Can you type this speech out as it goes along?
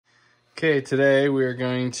Okay, today we are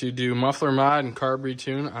going to do muffler mod and carb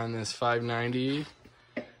retune on this 590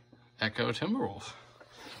 Echo Timberwolf.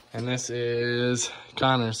 And this is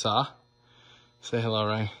Connor's saw. Say hello,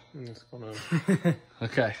 Ryan. What's going on?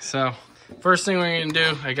 Okay, so first thing we're gonna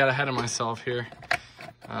do, I got ahead of myself here.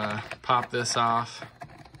 Pop this off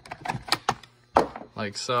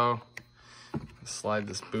like so. Slide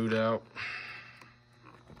this boot out.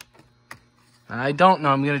 I don't know,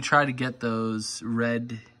 I'm gonna try to get those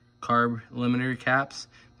red carb limiter caps.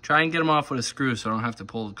 Try and get them off with a screw so I don't have to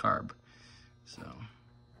pull the carb. So.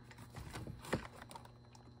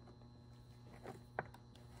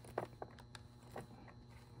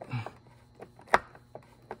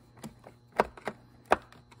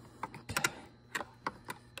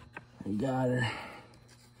 I got her.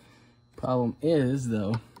 Problem is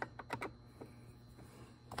though.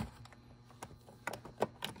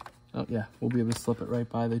 Oh yeah, we'll be able to slip it right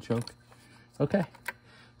by the choke. Okay.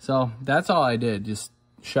 So that's all I did, just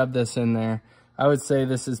shove this in there. I would say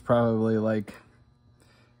this is probably like,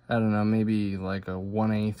 I don't know, maybe like a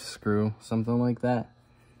 1/8 screw, something like that.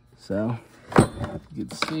 So you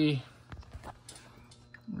can see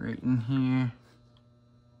right in here.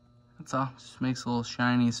 That's all, just makes a little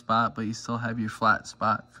shiny spot, but you still have your flat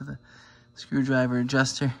spot for the screwdriver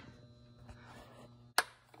adjuster.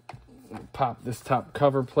 Pop this top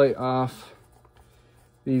cover plate off.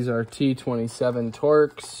 These are T27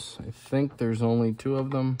 Torx. I think there's only 2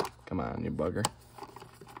 of them. Come on, you bugger.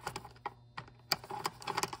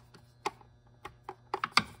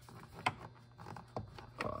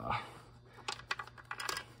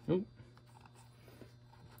 Oop.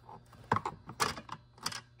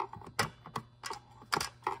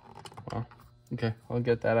 Well, okay, I'll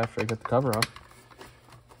get that after I get the cover off.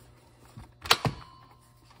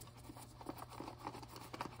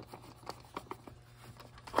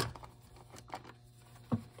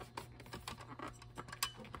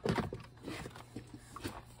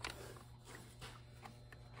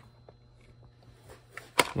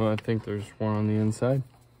 Well, I think there's one on the inside.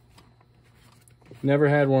 Never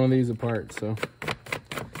had one of these apart, so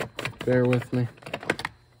bear with me.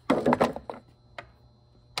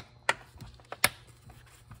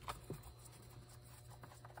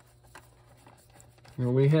 Now,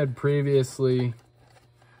 we had previously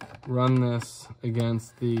run this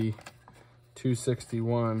against the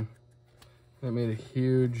 261. That made a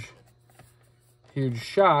huge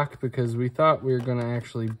shock because we thought we were going to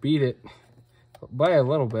actually beat it by a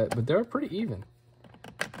little bit, but they're pretty even.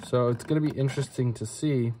 So it's going to be interesting to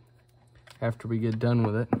see after we get done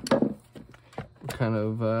with it what kind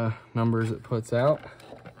of numbers it puts out.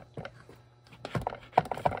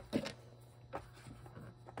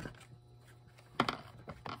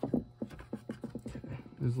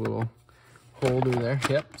 There's a little holder there.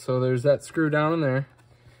 Yep, so there's that screw down in there.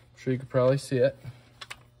 I'm sure you could probably see it.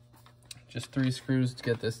 Just 3 screws to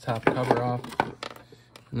get this top cover off.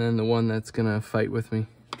 And then the one that's gonna fight with me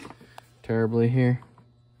terribly here.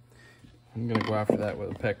 I'm gonna go after that with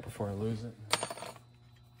a pick before I lose it.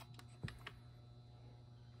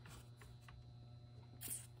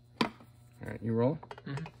 All right, you roll?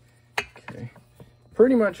 Mm-hmm. Okay.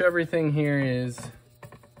 Pretty much everything here is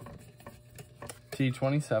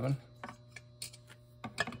T27.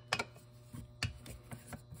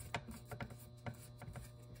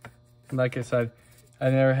 Like I said, I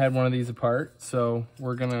never had one of these apart, so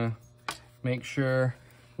we're gonna make sure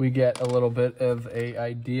we get a little bit of a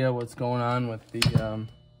idea what's going on with the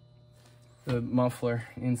muffler,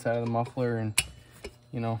 inside of the muffler, and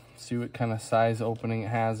you know, see what kind of size opening it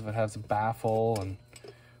has, if it has a baffle and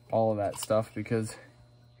all of that stuff, because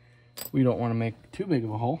we don't want to make too big of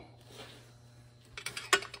a hole.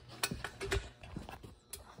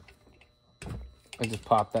 I just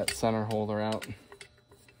popped that center holder out.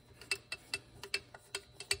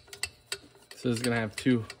 So it's gonna have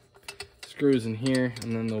 2 screws in here,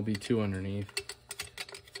 and then there'll be 2 underneath.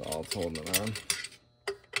 That's all it's holding it on.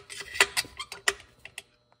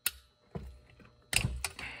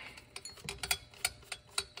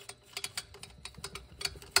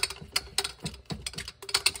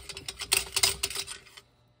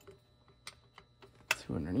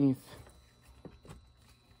 Two underneath.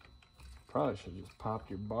 Probably should just pop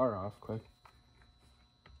your bar off quick.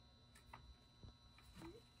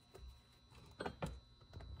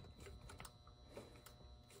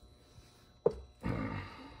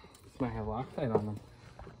 I have Loctite on them.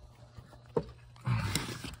 All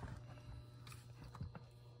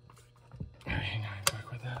right, hang on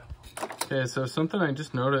quick with that. Okay, so something I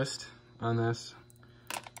just noticed on this,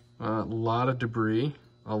 a lot of debris,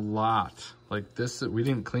 a lot. Like this, we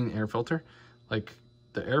didn't clean the air filter. Like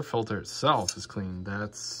the air filter itself is clean.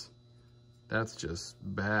 That's That's just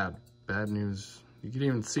bad news. You can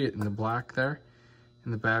even see it in the black there.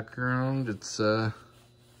 In the background, it's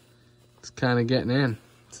kind of getting in,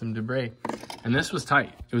 some debris. And this was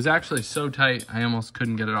tight. It was actually so tight, I almost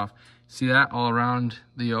couldn't get it off. See that all around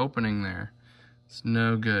the opening there? It's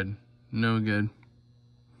no good, no good.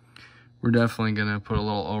 We're definitely gonna put a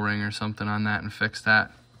little O-ring or something on that and fix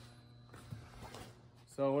that.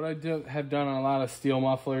 So what I have done on a lot of steel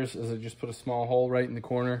mufflers is I just put a small hole right in the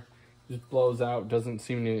corner. Just blows out, doesn't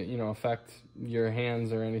seem to, you know, affect your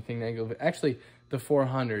hands or anything negative. Actually, the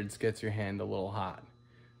 400s gets your hand a little hot,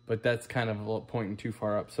 but that's kind of a little pointing too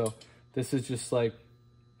far up. So this is just like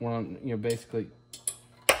one, you know, basically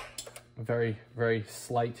a very, very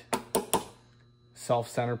slight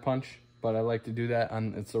self-center punch, but I like to do that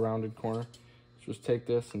on its rounded corner. Just take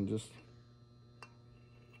this and just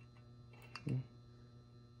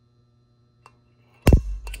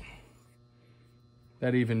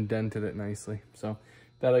that even dented it nicely. So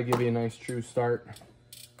that'll give you a nice true start.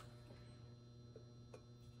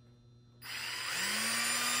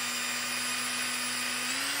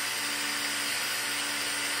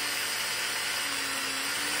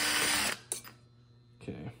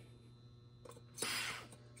 Okay.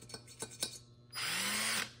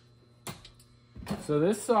 So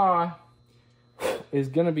this saw is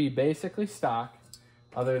gonna be basically stock,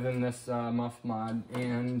 other than this muff mod,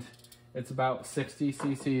 and it's about 60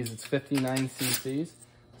 cc's. It's 59 cc's.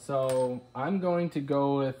 So I'm going to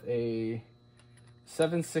go with a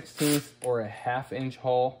 7/16 or a 1/2 inch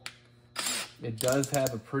hole. It does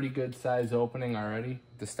have a pretty good size opening already,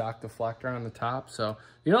 the stock deflector on the top. So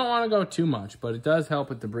you don't want to go too much, but it does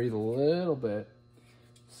help it to breathe a little bit.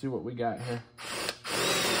 Let's see what we got here.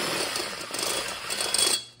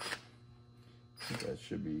 I think that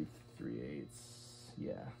should be 3/8.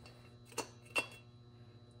 Yeah.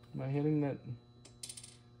 Am I hitting that?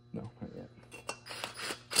 No, not yet.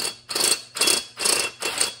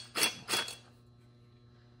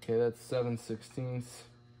 Okay, that's 7/16.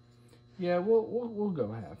 Yeah, we'll go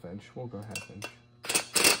 1/2 inch. We'll go 1/2 inch.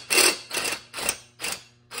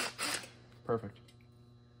 Perfect.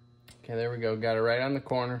 Okay, there we go. Got it right on the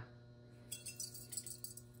corner.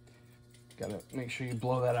 Gotta make sure you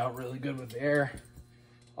blow that out really good with air.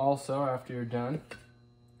 Also, after you're done,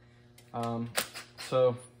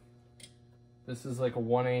 so this is like a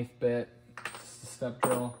 1/8 bit. This is a step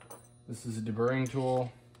drill. This is a deburring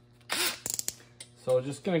tool. So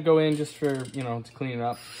just gonna go in just for, you know, to clean it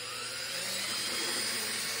up.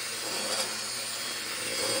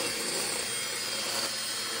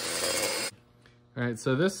 All right,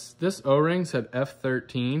 so this O-ring said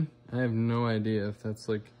F13. I have no idea if that's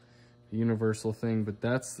like a universal thing, but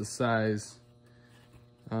that's the size.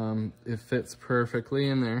 It fits perfectly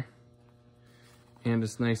in there, and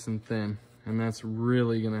it's nice and thin, and that's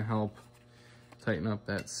really gonna help tighten up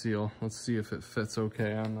that seal. Let's see if it fits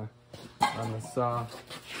okay on the saw.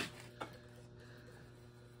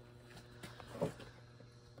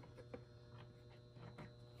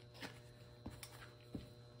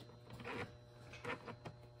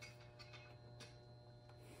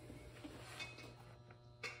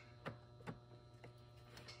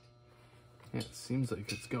 Yeah, it seems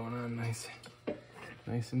like it's going on nice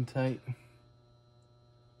and tight.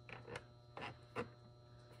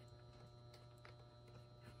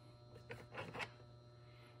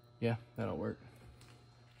 Yeah, that'll work.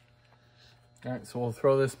 All right, so we'll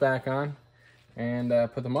throw this back on and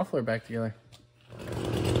put the muffler back together.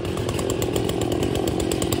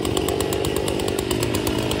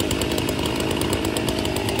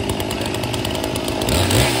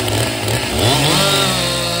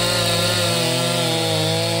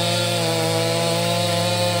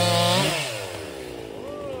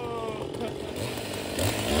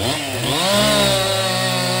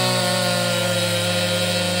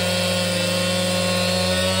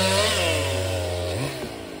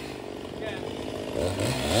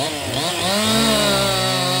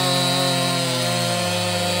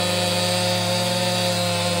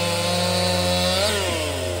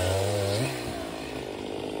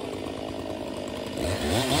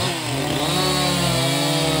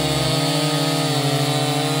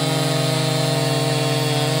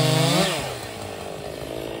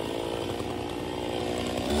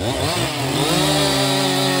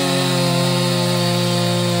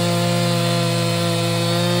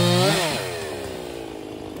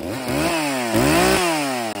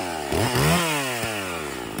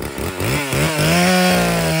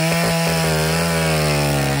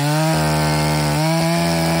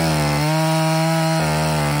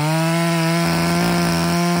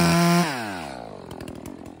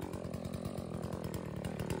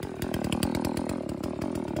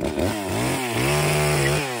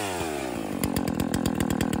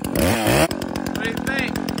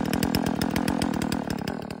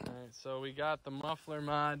 got the muffler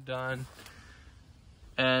mod done.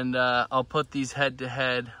 And I'll put these head to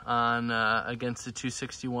head on against the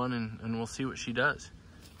 261 and we'll see what she does.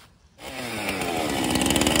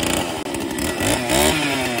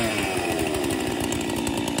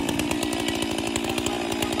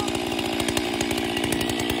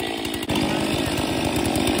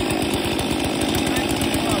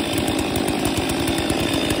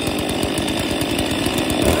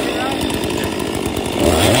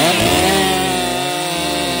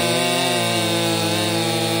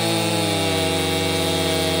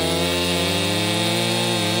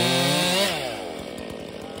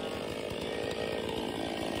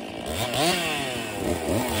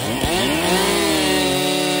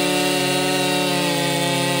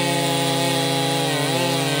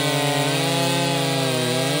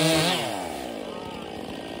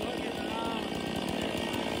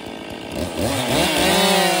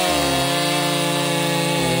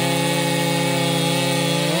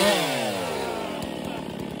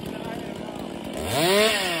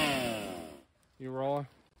 You rolling?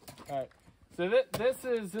 All right. So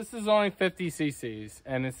this is only 50 cc's,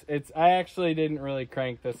 and I actually didn't really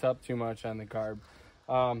crank this up too much on the carb.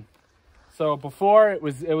 So before it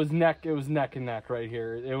was neck and neck right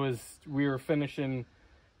here. We were finishing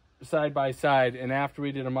side by side, and after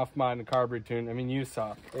we did a muff mod and a carb retune, I mean, you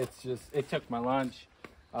saw it took my lunch.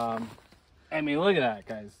 I mean, look at that,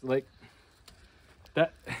 guys. Like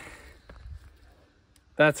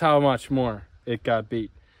that's how much more it got beat.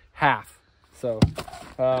 Half. So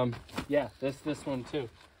yeah, this one too.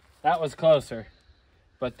 That was closer,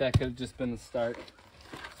 but that could have just been the start.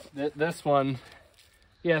 This one,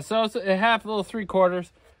 yeah, so it's a half, a little 3/4.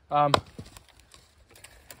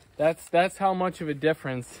 That's how much of a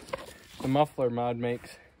difference the muffler mod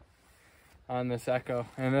makes on this Echo,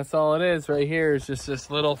 and that's all it is right here. Is just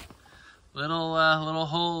this little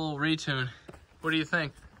whole retune. What do you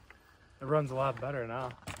think? It runs a lot better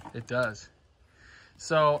now. It does.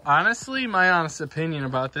 So honestly, my honest opinion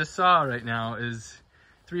about this saw right now is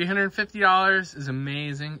 $350 is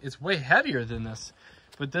amazing. It's way heavier than this,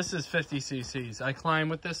 but this is 50 cc's. I climb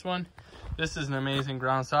with this one. This is an amazing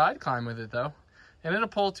ground saw. I'd climb with it though. And it'll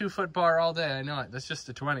pull 2-foot bar all day. I know it. That's just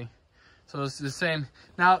a 20. So it's the same.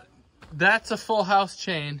 Now, that's a full house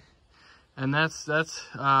chain, and that's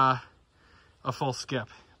a full skip.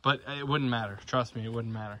 But it wouldn't matter. Trust me, it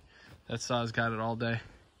wouldn't matter. That saw's got it all day.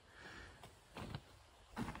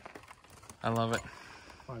 I love it.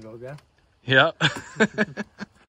 Want to go again? Yep.